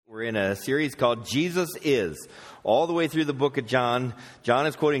We're in a series called Jesus Is. All the way through the book of John, John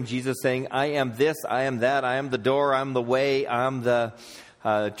is quoting Jesus saying, I am this, I am that, I am the door, I'm the way, I'm the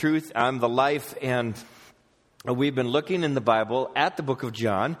truth, I'm the life. And we've been looking in the Bible at the book of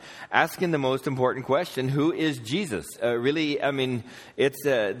John, asking the most important question, who is Jesus? It's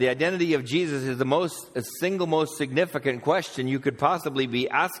the identity of Jesus is the single most significant question you could possibly be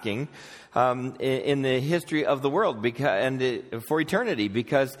asking in the history of the world for eternity.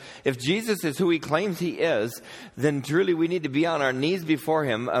 Because if Jesus is who he claims he is, then truly we need to be on our knees before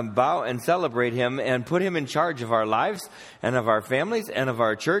him, bow and celebrate him, and put him in charge of our lives and of our families and of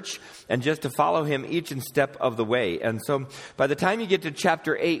our church, and just to follow him each step of the way. And so by the time you get to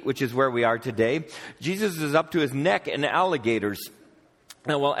chapter 8, which is where we are today, Jesus is up to his neck in alligators.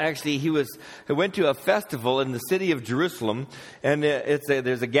 He went to a festival in the city of Jerusalem, and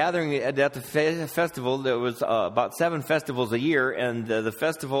there's a gathering at the festival. There was about 7 festivals a year, and the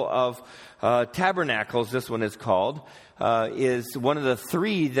festival of Tabernacles, this one is called, is one of the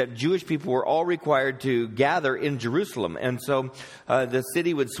 3 that Jewish people were all required to gather in Jerusalem. And so the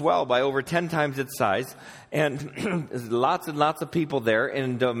city would swell by over 10 times its size, and lots and lots of people there,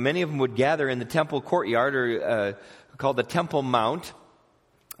 and many of them would gather in the temple courtyard, or called the Temple Mount.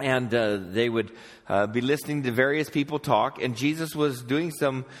 And they would be listening to various people talk. And Jesus was doing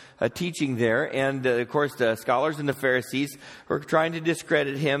some teaching there. And, of course, the scholars and the Pharisees were trying to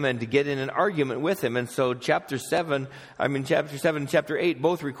discredit him and to get in an argument with him. And so chapter 7 and chapter 8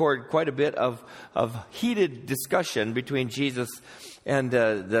 both record quite a bit of heated discussion between Jesus and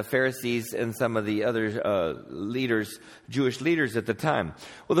the Pharisees and some of the other Jewish leaders at the time.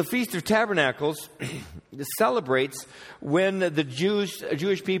 Well, the Feast of Tabernacles celebrates when the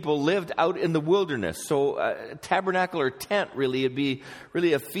Jewish people lived out in the wilderness. So tabernacle or tent, really, it'd be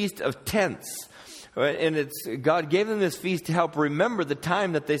really a feast of tents. And God gave them this feast to help remember the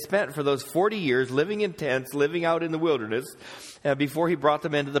time that they spent for those 40 years living in tents, living out in the wilderness, before he brought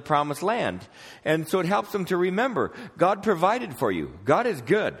them into the promised land. And so it helps them to remember, God provided for you. God is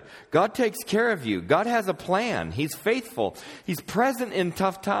good. God takes care of you. God has a plan. He's faithful. He's present in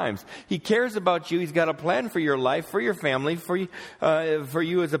tough times. He cares about you. He's got a plan for your life, for your family, for you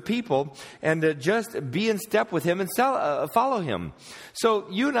as a people. And just be in step with him and follow him. So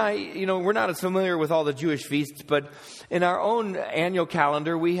you and I, we're not as familiar with all the Jewish feasts, but in our own annual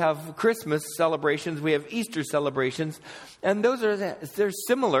calendar, we have Christmas celebrations, we have Easter celebrations, and they're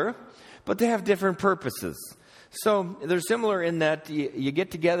similar, but they have different purposes. So they're similar in that you get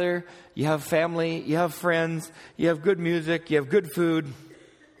together, you have family, you have friends, you have good music, you have good food.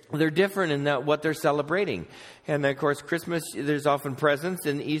 They're different in what they're celebrating. And of course, Christmas, there's often presents,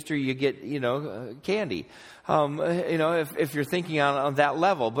 and Easter, you get, candy. If you're thinking on that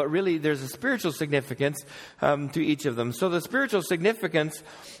level. But really, there's a spiritual significance to each of them. So the spiritual significance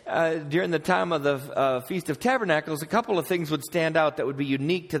during the time of the Feast of Tabernacles, a couple of things would stand out that would be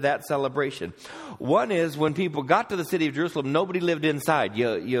unique to that celebration. One is when people got to the city of Jerusalem, nobody lived inside.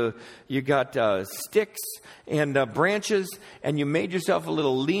 You got sticks and branches, and you made yourself a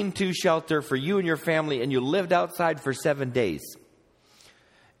little lean-to shelter for you and your family, and you lived outside for 7 days.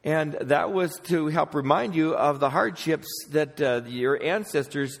 And that was to help remind you of the hardships that your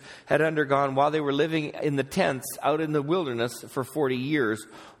ancestors had undergone while they were living in the tents out in the wilderness for 40 years,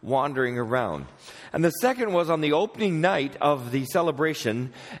 wandering around. And the second was on the opening night of the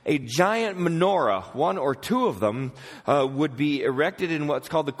celebration, a giant menorah, 1 or 2 of them, would be erected in what's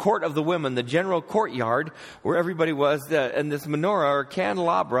called the Court of the Women, the general courtyard where everybody was. And this menorah or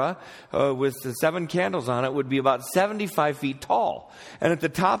candelabra with the 7 candles on it would be about 75 feet tall. And at the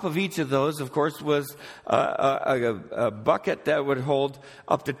top of each of those, of course, was a bucket that would hold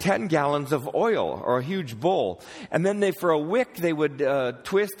up to 10 gallons of oil, or a huge bowl. And then for a wick, they would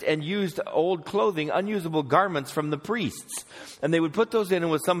twist and use old clothing, unusable garments from the priests. And they would put those in,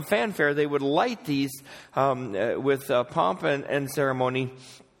 and with some fanfare, they would light these with pomp and ceremony.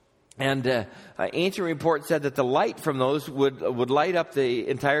 And ancient report said that the light from those would light up the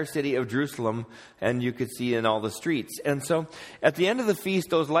entire city of Jerusalem, and you could see in all the streets. And so at the end of the feast,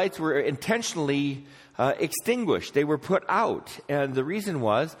 those lights were intentionally extinguished. They were put out. And the reason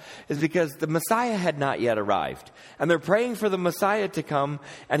is because the Messiah had not yet arrived. And they're praying for the Messiah to come,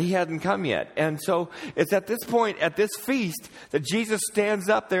 and he hadn't come yet. And so it's at this point, at this feast, that Jesus stands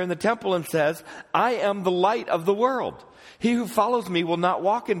up there in the temple and says, I am the light of the world. He who follows me will not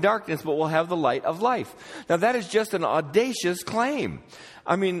walk in darkness, but will have the light of life. Now that is just an audacious claim.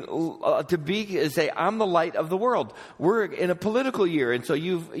 I mean, say, I'm the light of the world. We're in a political year, and so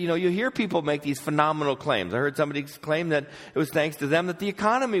you hear people make these phenomenal claims. I heard somebody claim that it was thanks to them that the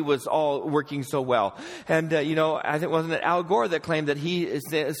economy was all working so well. And, I think, wasn't it Al Gore that claimed that he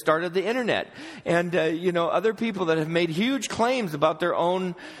started the internet? And, other people that have made huge claims about their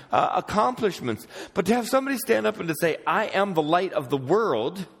own accomplishments. But to have somebody stand up and to say, I am the light of the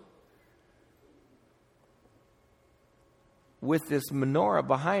world, with this menorah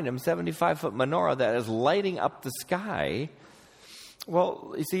behind him, 75-foot menorah that is lighting up the sky.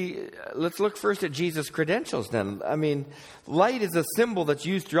 Well, you see, let's look first at Jesus' credentials then. I mean, light is a symbol that's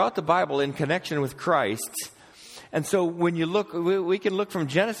used throughout the Bible in connection with Christ. And so when you look, we can look from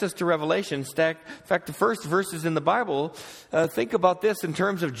Genesis to Revelation. In fact, the first verses in the Bible, think about this in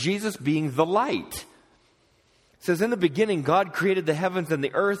terms of Jesus being the light. It says, in the beginning, God created the heavens and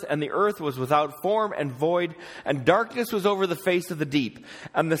the earth was without form and void, and darkness was over the face of the deep.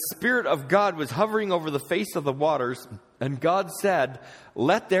 And the Spirit of God was hovering over the face of the waters, and God said,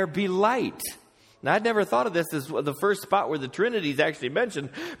 let there be light. Now, I'd never thought of this as the first spot where the Trinity is actually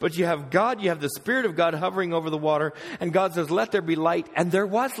mentioned, but you have God, you have the Spirit of God hovering over the water, and God says, let there be light, and there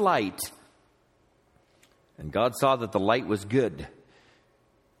was light. And God saw that the light was good,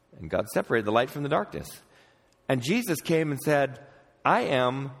 and God separated the light from the darkness. And Jesus came and said, I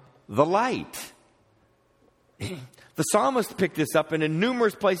am the light. The psalmist picked this up, and in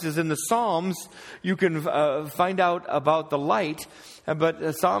numerous places in the Psalms, you can find out about the light.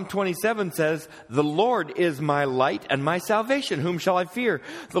 But Psalm 27 says, the Lord is my light and my salvation. Whom shall I fear?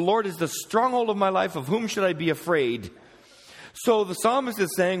 The Lord is the stronghold of my life. Of whom should I be afraid? So the psalmist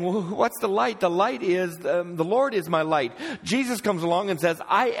is saying, well, what's the light? The light is, the Lord is my light. Jesus comes along and says,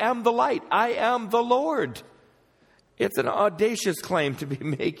 I am the light. I am the Lord. It's an audacious claim to be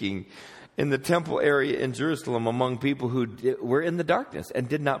making in the temple area in Jerusalem among people who were in the darkness and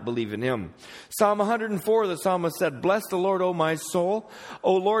did not believe in him. Psalm 104, the psalmist said, bless the Lord, O my soul.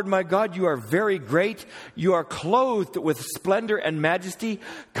 O Lord, my God, you are very great. You are clothed with splendor and majesty,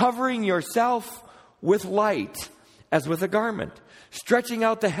 covering yourself with light as with a garment, stretching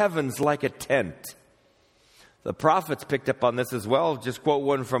out the heavens like a tent. The prophets picked up on this as well. Just quote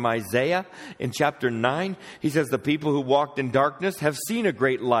one from Isaiah in chapter 9. He says, the people who walked in darkness have seen a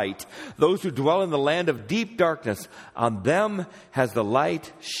great light. Those who dwell in the land of deep darkness, on them has the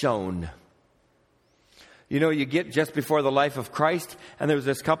light shone. You know, you get just before the life of Christ, and there was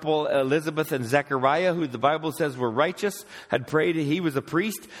this couple, Elizabeth and Zechariah, who the Bible says were righteous, had prayed. He was a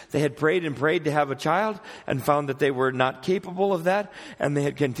priest. They had prayed and prayed to have a child and found that they were not capable of that. And they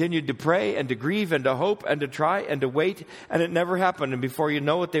had continued to pray and to grieve and to hope and to try and to wait, and it never happened. And before you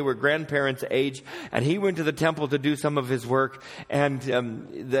know it, they were grandparents' age. And he went to the temple to do some of his work, and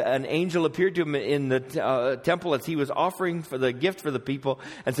an angel appeared to him in the temple as he was offering for the gift for the people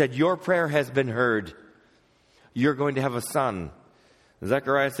and said, your prayer has been heard. You're going to have a son.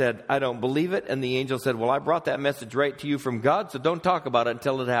 Zechariah said, I don't believe it. And the angel said, well, I brought that message right to you from God, so don't talk about it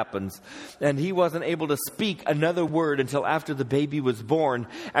until it happens. And he wasn't able to speak another word until after the baby was born.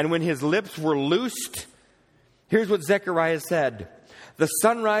 And when his lips were loosed, here's what Zechariah said. The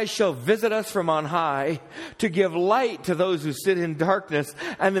sunrise shall visit us from on high to give light to those who sit in darkness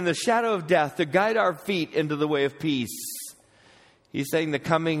and in the shadow of death, to guide our feet into the way of peace. He's saying the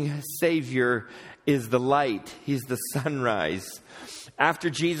coming Savior is the light. He's the sunrise. After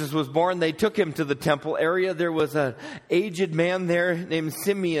Jesus was born, they took him to the temple area. There was an aged man there named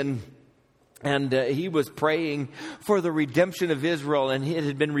Simeon, and he was praying for the redemption of Israel, and it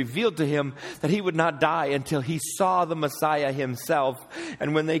had been revealed to him that he would not die until he saw the Messiah himself.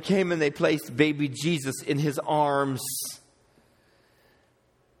 And when they came and they placed baby Jesus in his arms,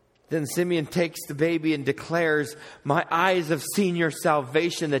 then Simeon takes the baby and declares, my eyes have seen your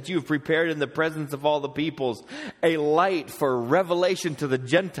salvation that you've prepared in the presence of all the peoples, a light for revelation to the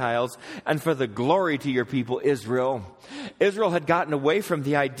Gentiles and for the glory to your people Israel. Israel had gotten away from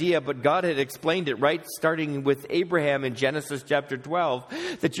the idea, but God had explained it right starting with Abraham in Genesis chapter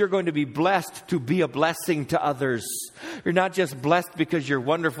 12, that you're going to be blessed to be a blessing to others. You're not just blessed because you're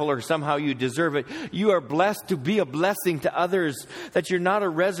wonderful or somehow you deserve it. You are blessed to be a blessing to others, that you're not a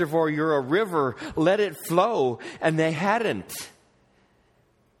reservoir, you're a river. Let it flow. And they hadn't.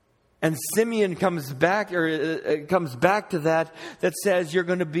 And Simeon comes back to that says you're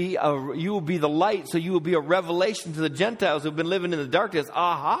going to be you will be the light, so you will be a revelation to the Gentiles who've been living in the darkness.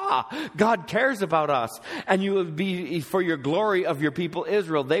 Aha! God cares about us, and you will be for your glory of your people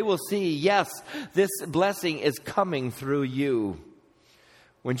Israel. They will see, yes, this blessing is coming through you.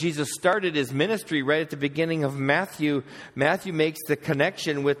 When Jesus started his ministry right at the beginning of Matthew, Matthew makes the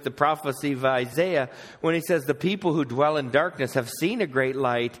connection with the prophecy of Isaiah when he says, the people who dwell in darkness have seen a great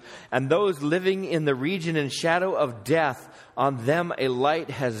light, and those living in the region and shadow of death, on them a light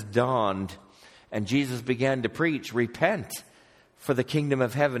has dawned. And Jesus began to preach, repent, for the kingdom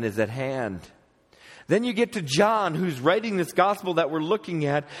of heaven is at hand. Then you get to John, who's writing this gospel that we're looking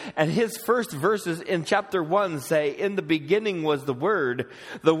at, and his first verses in chapter 1 say, in the beginning was the Word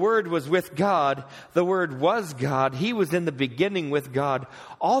was with God, the Word was God, he was in the beginning with God.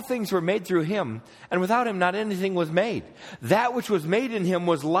 All things were made through him, and without him not anything was made. That which was made in him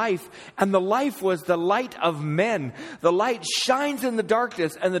was life, and the life was the light of men. The light shines in the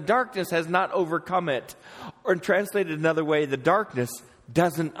darkness, and the darkness has not overcome it. Or translated another way, the darkness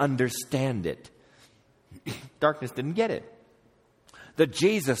doesn't understand it. Darkness didn't get it. That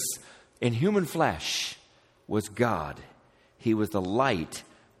Jesus in human flesh was God. He was the light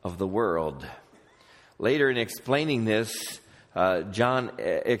of the world. Later in explaining this, John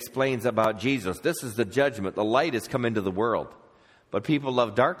explains about Jesus. This is the judgment. The light has come into the world. But people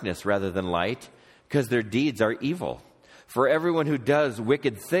love darkness rather than light because their deeds are evil. For everyone who does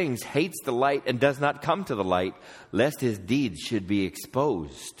wicked things hates the light and does not come to the light, lest his deeds should be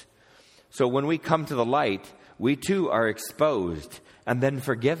exposed. So when we come to the light, we too are exposed and then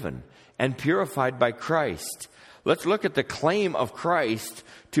forgiven and purified by Christ. Let's look at the claim of Christ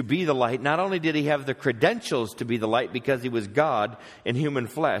to be the light. Not only did he have the credentials to be the light because he was God in human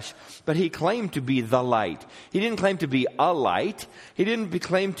flesh, but he claimed to be the light. He didn't claim to be a light. He didn't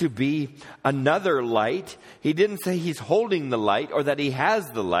claim to be another light. He didn't say he's holding the light or that he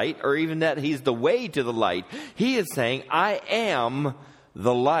has the light or even that he's the way to the light. He is saying, I am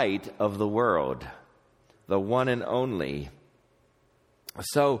the light of the world, the one and only.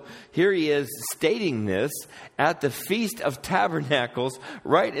 So here he is stating this at the Feast of Tabernacles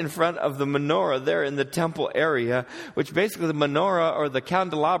right in front of the menorah there in the temple area, which basically the menorah or the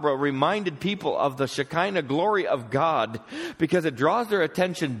candelabra reminded people of the Shekinah glory of God because it draws their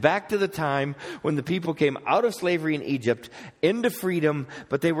attention back to the time when the people came out of slavery in Egypt into freedom,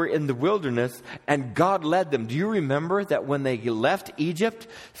 but they were in the wilderness and God led them. Do you remember that when they left Egypt,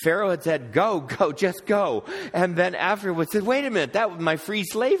 Pharaoh had said, go, just go. And then afterwards said, wait a minute, that was my free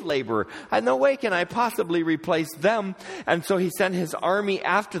slave labor. No way can I possibly replace them. And so he sent his army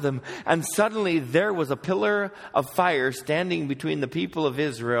after them. And suddenly there was a pillar of fire standing between the people of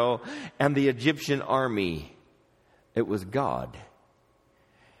Israel and the Egyptian army. It was God.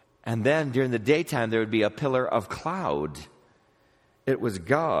 And then during the daytime there would be a pillar of cloud. It was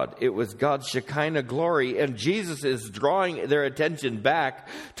God. It was God's Shekinah glory. And Jesus is drawing their attention back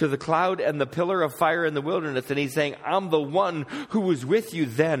to the cloud and the pillar of fire in the wilderness. And he's saying, I'm the one who was with you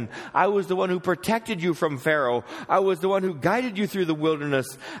then. I was the one who protected you from Pharaoh. I was the one who guided you through the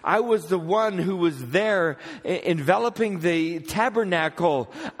wilderness. I was the one who was there enveloping the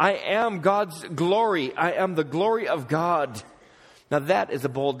tabernacle. I am God's glory. I am the glory of God. Now that is a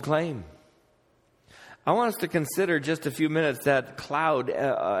bold claim. I want us to consider just a few minutes that cloud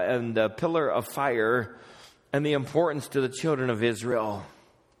and the pillar of fire and the importance to the children of Israel.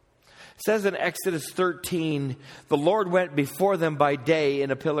 It says in Exodus 13, the Lord went before them by day in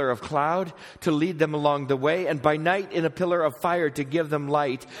a pillar of cloud to lead them along the way, and by night in a pillar of fire to give them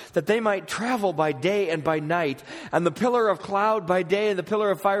light, that they might travel by day and by night. And the pillar of cloud by day and the pillar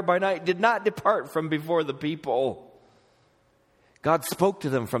of fire by night did not depart from before the people. God spoke to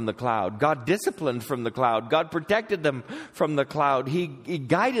them from the cloud. God disciplined from the cloud. God protected them from the cloud. He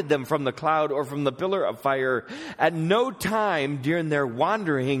guided them from the cloud or from the pillar of fire. At no time during their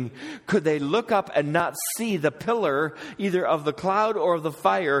wandering could they look up and not see the pillar either of the cloud or of the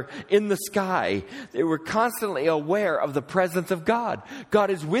fire in the sky. They were constantly aware of the presence of God.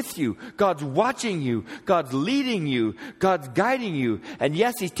 God is with you. God's watching you. God's leading you. God's guiding you. And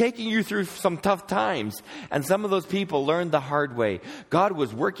yes, He's taking you through some tough times. And some of those people learned the hard way. God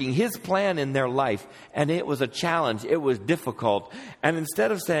was working His plan in their life, and it was a challenge. It was difficult. And instead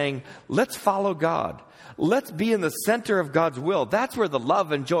of saying, let's follow God, let's be in the center of God's will, that's where the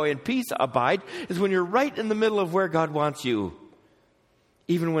love and joy and peace abide, is when you're right in the middle of where God wants you,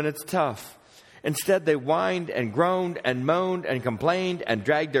 even when it's tough. Instead, they whined and groaned and moaned and complained and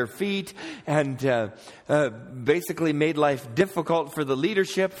dragged their feet and basically made life difficult for the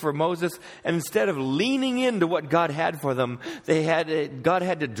leadership, for Moses. And instead of leaning into what God had for them, God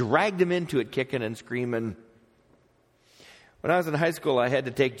had to drag them into it, kicking and screaming. When I was in high school, I had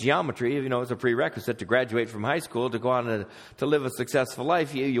to take geometry. You know, it was a prerequisite to graduate from high school, to go on to live a successful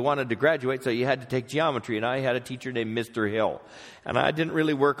life. You wanted to graduate, so you had to take geometry. And I had a teacher named Mr. Hill. And I didn't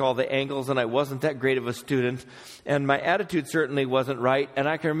really work all the angles, and I wasn't that great of a student. And my attitude certainly wasn't right. And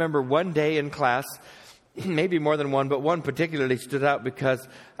I can remember one day in class, maybe more than one, but one particularly stood out because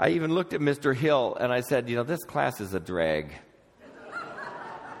I even looked at Mr. Hill and I said, you know, this class is a drag.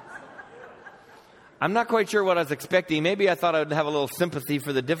 I'm not quite sure what I was expecting. Maybe I thought I would have a little sympathy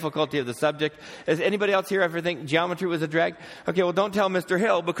for the difficulty of the subject. Does anybody else here ever think geometry was a drag? Okay, well, don't tell Mr.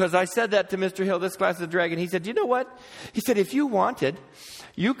 Hill, because I said that to Mr. Hill, this class is a drag. And he said, you know what? He said, if you wanted,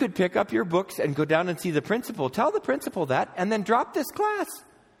 you could pick up your books and go down and see the principal. Tell the principal that, and then drop this class.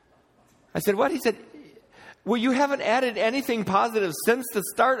 I said, what? He said, well, you haven't added anything positive since the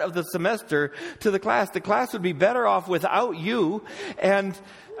start of the semester to the class. The class would be better off without you, and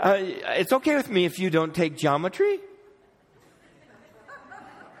it's okay with me if you don't take geometry.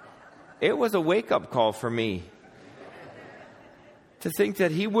 It was a wake-up call for me to think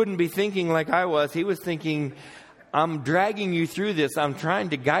that he wouldn't be thinking like I was. He was thinking, I'm dragging you through this. I'm trying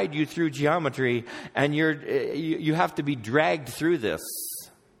to guide you through geometry, and you have to be dragged through this.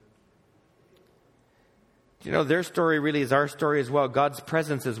 You know, their story really is our story as well. God's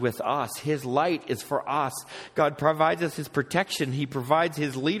presence is with us. His light is for us. God provides us His protection. He provides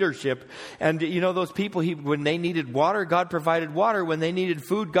His leadership. And, you know, those people, when they needed water, God provided water. When they needed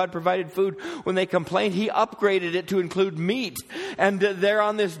food, God provided food. When they complained, He upgraded it to include meat. And they're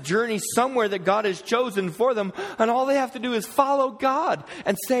on this journey somewhere that God has chosen for them. And all they have to do is follow God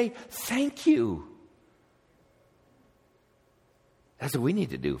and say, thank you. That's what we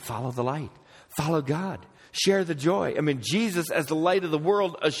need to do. Follow the light. Follow God. Share the joy. I mean, Jesus, as the light of the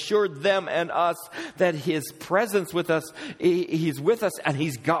world, assured them and us that His presence with us, He's with us, and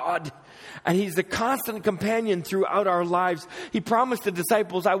He's God. And He's the constant companion throughout our lives. He promised the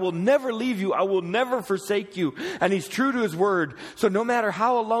disciples, I will never leave you. I will never forsake you. And He's true to His word. So no matter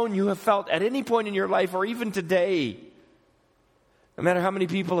how alone you have felt at any point in your life, or even today, no matter how many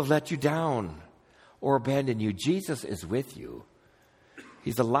people have let you down or abandoned you, Jesus is with you.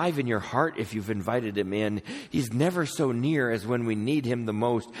 He's alive in your heart if you've invited Him in. He's never so near as when we need Him the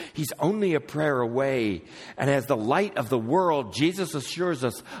most. He's only a prayer away. And as the light of the world, Jesus assures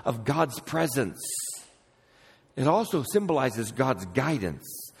us of God's presence. It also symbolizes God's guidance.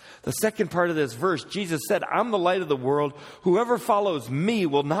 The second part of this verse, Jesus said, I'm the light of the world. Whoever follows me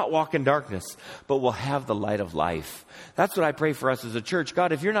will not walk in darkness, but will have the light of life. That's what I pray for us as a church.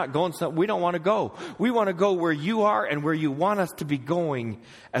 God, if you're not going somewhere, we don't want to go. We want to go where you are and where you want us to be going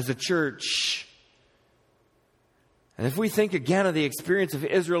as a church. And if we think again of the experience of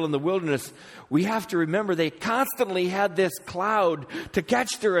Israel in the wilderness, we have to remember they constantly had this cloud to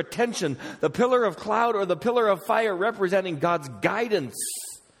catch their attention. The pillar of cloud or the pillar of fire representing God's guidance.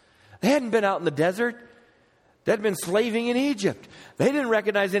 They hadn't been out in the desert. They'd been slaving in Egypt. They didn't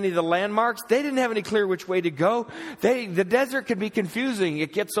recognize any of the landmarks. They didn't have any clear which way to go. The desert can be confusing.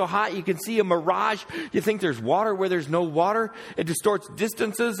 It gets so hot you can see a mirage. You think there's water where there's no water. It distorts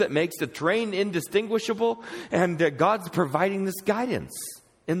distances. It makes the terrain indistinguishable. And God's providing this guidance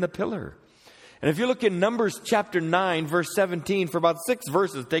in the pillar. And if you look in Numbers chapter 9, verse 17, for about 6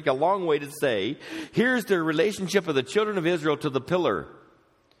 verses, take a long way to say, here's the relationship of the children of Israel to the pillar.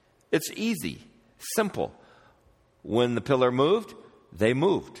 It's easy, simple. When the pillar moved, they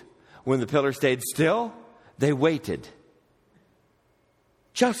moved. When the pillar stayed still, they waited.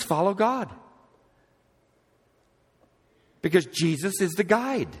 Just follow God. Because Jesus is the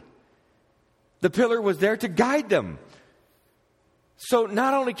guide. The pillar was there to guide them. So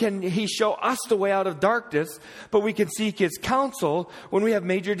not only can He show us the way out of darkness, but we can seek His counsel when we have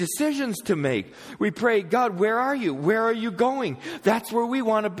major decisions to make. We pray, God, where are you? Where are you going? That's where we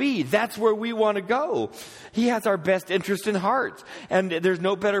want to be. That's where we want to go. He has our best interest in heart. And there's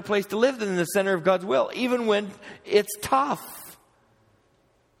no better place to live than in the center of God's will, even when it's tough.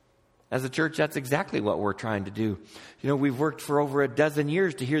 As a church, that's exactly what we're trying to do. You know, we've worked for over a dozen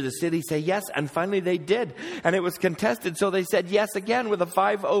years to hear the city say yes, and finally they did. And it was contested, so they said yes again with a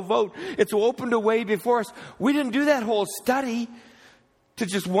 5-0 vote. It's opened a way before us. We didn't do that whole study to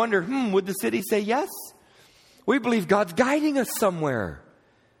just wonder, would the city say yes? We believe God's guiding us somewhere.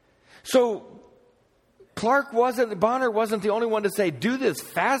 So Bonner wasn't the only one to say, do this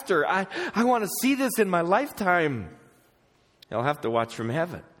faster. I want to see this in my lifetime. He'll have to watch from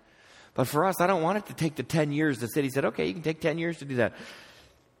heaven. But for us, I don't want it to take the 10 years. The city said, okay, you can take 10 years to do that.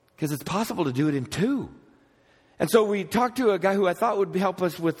 Because it's possible to do it in 2. And so we talked to a guy who I thought would help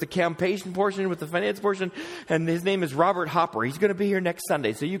us with the campaign portion, with the finance portion, and his name is Robert Hopper. He's going to be here next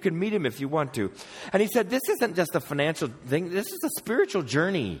Sunday, so you can meet him if you want to. And he said, this isn't just a financial thing, this is a spiritual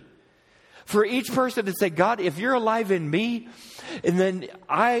journey. For each person to say, God, if you're alive in me, and then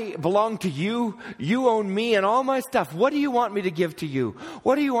I belong to you, you own me and all my stuff. What do you want me to give to you?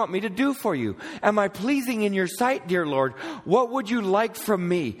 What do you want me to do for you? Am I pleasing in your sight, dear Lord? What would you like from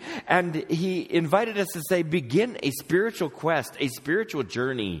me? And he invited us to say, begin a spiritual quest, a spiritual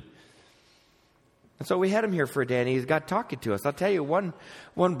journey. And so we had him here for a day, and he got talking to us. I'll tell you one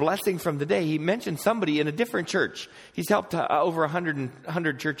blessing from the day. He mentioned somebody in a different church. He's helped over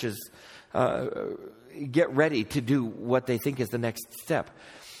 100 churches get ready to do what they think is the next step.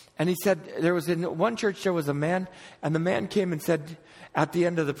 And he said there was in one church there was a man, and the man came and said at the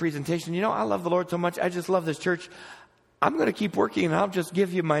end of the presentation, I love the Lord so much. I just love this church. I'm going to keep working, and I'll just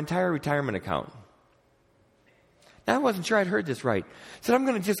give you my entire retirement account. Now, I wasn't sure I'd heard this right. He said, I'm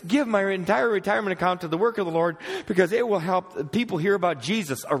going to just give my entire retirement account to the work of the Lord because it will help people hear about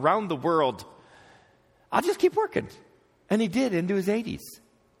Jesus around the world. I'll just keep working. And he did into his 80s.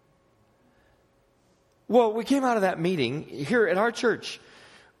 Well, we came out of that meeting here at our church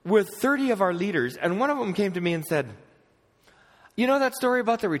with 30 of our leaders, and one of them came to me and said, you know that story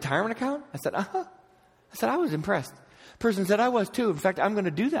about the retirement account? I said, uh-huh. I said, I was impressed. The person said, I was too. In fact, I'm going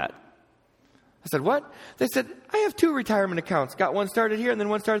to do that. I said, what? They said, I have 2 retirement accounts. Got one started here and then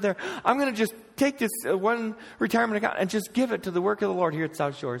one started there. I'm going to just take this one retirement account and just give it to the work of the Lord here at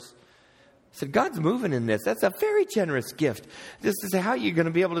South Shores. I said, God's moving in this. That's a very generous gift. Just to say, how are you going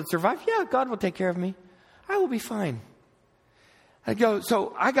to be able to survive? Yeah, God will take care of me. I will be fine.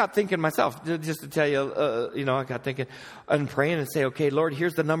 So I got thinking myself, just to tell you, I got thinking and praying and say, okay, Lord,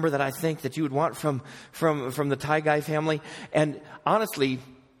 here's the number that I think that you would want from the Ty Guy family. And honestly,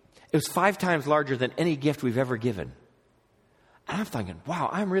 it was 5 times larger than any gift we've ever given. And I'm thinking, wow,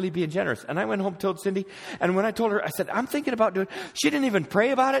 I'm really being generous. And I went home, told Cindy, and when I told her, I said, I'm thinking about doing it. She didn't even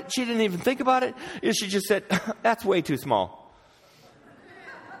pray about it. She didn't even think about it. She just said, that's way too small.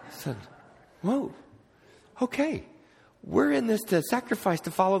 I said, whoa. Okay, we're in this to sacrifice to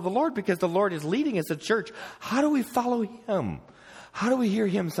follow the Lord because the Lord is leading us at church. How do we follow him? How do we hear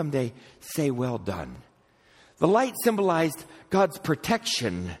him someday say, well done? The light symbolized God's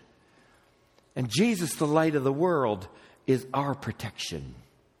protection, and Jesus, the light of the world, is our protection.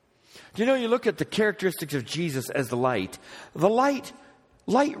 Do you look at the characteristics of Jesus as the light. The light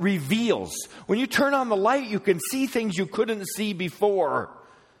reveals. When you turn on the light, you can see things you couldn't see before.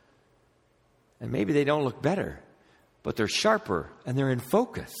 And maybe they don't look better, but they're sharper and they're in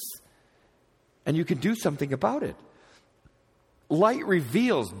focus. And you can do something about it. Light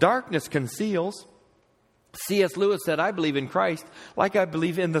reveals, darkness conceals. C.S. Lewis said, I believe in Christ like I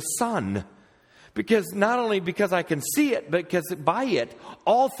believe in the sun. Because not only because I can see it, but because by it,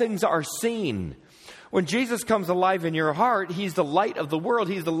 all things are seen. When Jesus comes alive in your heart, he's the light of the world.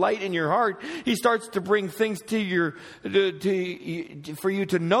 He's the light in your heart. He starts to bring things to for you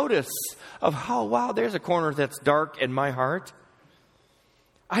to notice of how, wow, there's a corner that's dark in my heart.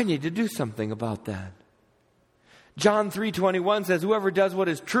 I need to do something about that. John 3:21 says, whoever does what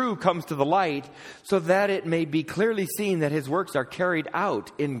is true comes to the light so that it may be clearly seen that his works are carried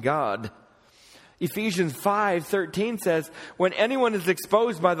out in God. Ephesians 5:13 says, when anyone is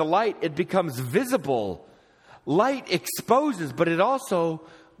exposed by the light, it becomes visible. Light exposes, but it also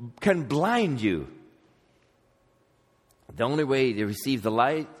can blind you. The only way to receive the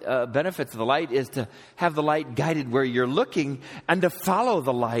light, benefits of the light, is to have the light guided where you're looking and to follow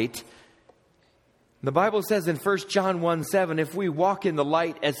the light. The Bible says in 1 John 1:7, if we walk in the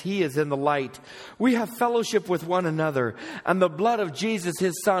light as he is in the light, we have fellowship with one another, and the blood of Jesus,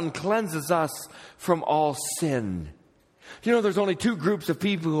 his son, cleanses us from all sin. There's only 2 groups of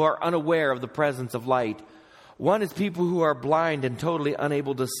people who are unaware of the presence of light. One is people who are blind and totally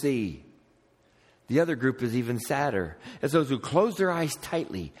unable to see. The other group is even sadder. It's those who close their eyes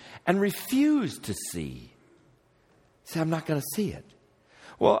tightly and refuse to see. Say, I'm not going to see it.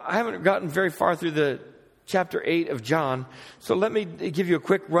 Well, I haven't gotten very far through the chapter 8 of John, so let me give you a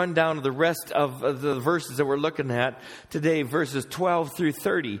quick rundown of the rest of the verses that we're looking at today, verses 12 through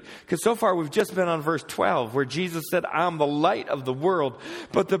 30. Because so far we've just been on verse 12, where Jesus said, I'm the light of the world.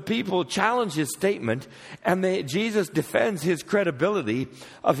 But the people challenge his statement, and Jesus defends his credibility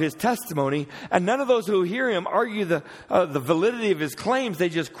of his testimony. And none of those who hear him argue the validity of his claims. They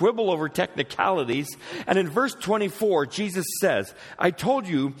just quibble over technicalities. And in verse 24, Jesus says, I told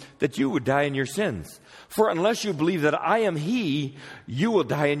you that you would die in your sins. For unless you believe that I am he, you will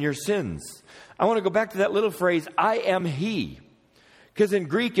die in your sins. I want to go back to that little phrase, I am he. Because in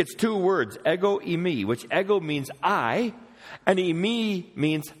Greek, it's two words, ego, eimi, which ego means I, and eimi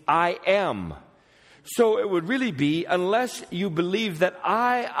means I am. So it would really be, unless you believe that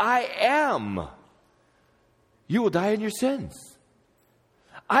I am, you will die in your sins.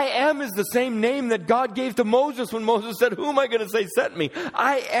 I am is the same name that God gave to Moses when Moses said, who am I going to say sent me?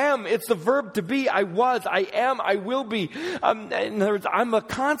 I am. It's the verb to be. I was. I am. I will be. In other words, I'm the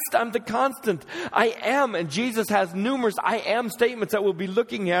constant. I am. And Jesus has numerous I am statements that we'll be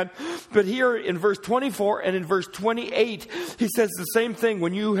looking at. But here in verse 24 and in verse 28, he says the same thing.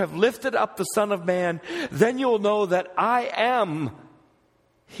 When you have lifted up the Son of Man, then you'll know that I am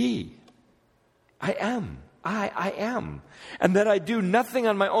He. I am. I am. And that I do nothing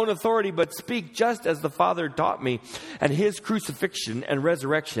on my own authority, but speak just as the Father taught me. And His crucifixion and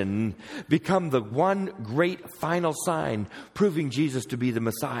resurrection become the one great final sign, proving Jesus to be the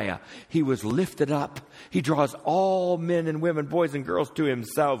Messiah. He was lifted up. He draws all men and women, boys and girls to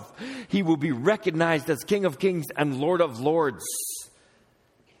Himself. He will be recognized as King of Kings and Lord of Lords.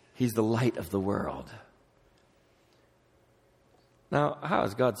 He's the light of the world. Now, how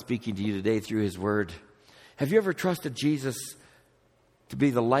is God speaking to you today through His Word? Have you ever trusted Jesus to be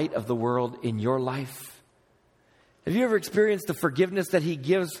the light of the world in your life? Have you ever experienced the forgiveness that He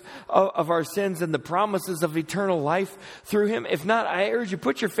gives of our sins and the promises of eternal life through Him? If not, I urge you,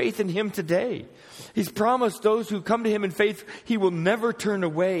 put your faith in Him today. He's promised those who come to Him in faith, He will never turn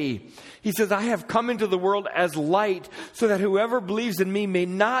away. He says, I have come into the world as light so that whoever believes in me may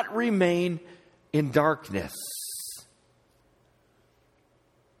not remain in darkness.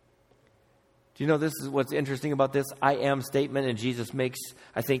 Do you know this is what's interesting about this I am statement? And Jesus makes,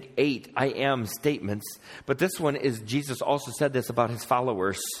 I think, 8 I am statements. But this one is Jesus also said this about His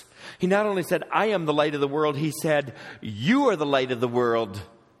followers. He not only said, I am the light of the world. He said, you are the light of the world.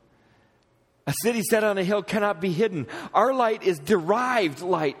 A city set on a hill cannot be hidden. Our light is derived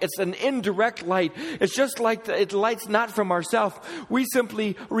light. It's an indirect light. It's just like it lights not from ourselves. We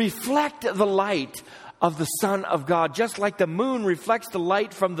simply reflect the light of the Son of God, just like the moon reflects the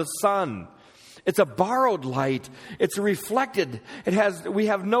light from the sun. It's a borrowed light. It's reflected. We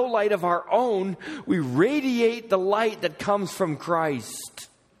have no light of our own. We radiate the light that comes from Christ.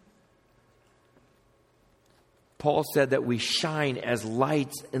 Paul said that we shine as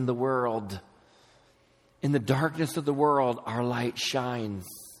lights in the world. In the darkness of the world, our light shines.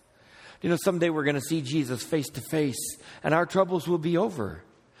 You know, someday we're going to see Jesus face to face, and our troubles will be over.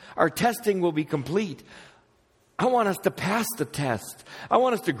 Our testing will be complete. I want us to pass the test. I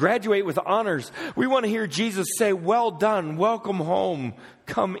want us to graduate with honors. We want to hear Jesus say, well done, welcome home,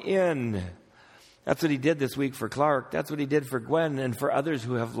 come in. That's what He did this week for Clark. That's what He did for Gwen and for others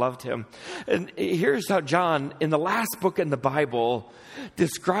who have loved Him. And here's how John, in the last book in the Bible,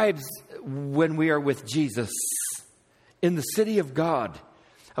 describes when we are with Jesus in the city of God,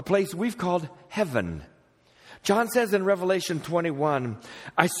 a place we've called heaven. John says in Revelation 21,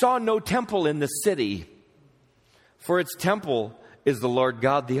 I saw no temple in the city, for its temple is the Lord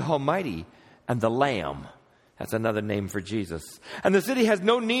God, the Almighty, and the Lamb. That's another name for Jesus. And the city has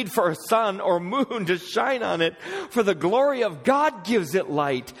no need for a sun or moon to shine on it, for the glory of God gives it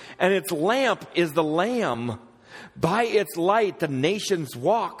light, and its lamp is the Lamb. By its light the nations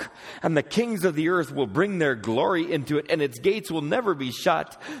walk, and the kings of the earth will bring their glory into it, and its gates will never be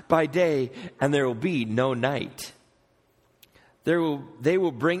shut by day, and there will be no night. They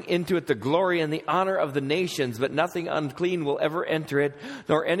will bring into it the glory and the honor of the nations, but nothing unclean will ever enter it,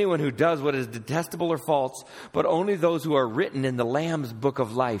 nor anyone who does what is detestable or false, but only those who are written in the Lamb's book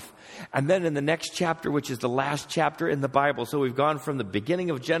of life. And then in the next chapter, which is the last chapter in the Bible, so we've gone from the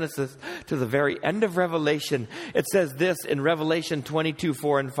beginning of Genesis to the very end of Revelation, it says this in Revelation 22,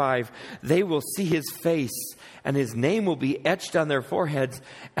 4 and 5, they will see His face, and His name will be etched on their foreheads,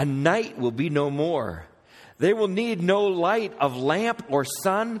 and night will be no more. They will need no light of lamp or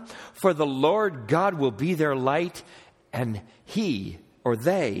sun, for the Lord God will be their light, and He, or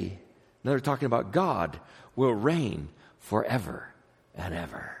they, now they're talking about God, will reign forever and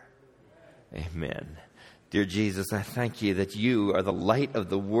ever. Amen. Dear Jesus, I thank You that You are the light of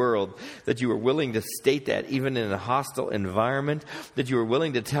the world, that You are willing to state that even in a hostile environment, that You are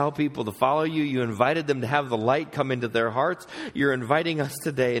willing to tell people to follow You. You invited them to have the light come into their hearts. You're inviting us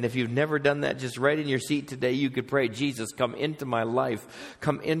today, and if you've never done that, just right in your seat today, you could pray, Jesus, come into my life,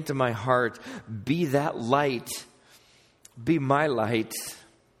 come into my heart, be that light, be my light.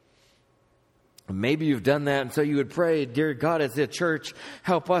 Maybe you've done that, and so you would pray, dear God, as a church,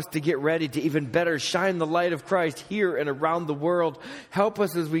 help us to get ready to even better shine the light of Christ here and around the world. Help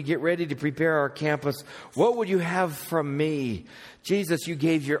us as we get ready to prepare our campus. What would you have from me? Jesus, you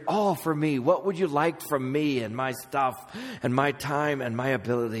gave your all for me. What would you like from me and my stuff and my time and my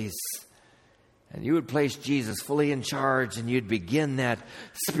abilities? And you would place Jesus fully in charge, and you'd begin that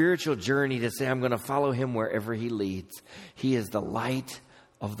spiritual journey to say, I'm going to follow him wherever he leads. He is the light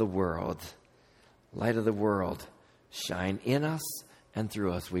of the world. Light of the world, shine in us and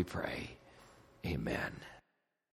through us, we pray. Amen.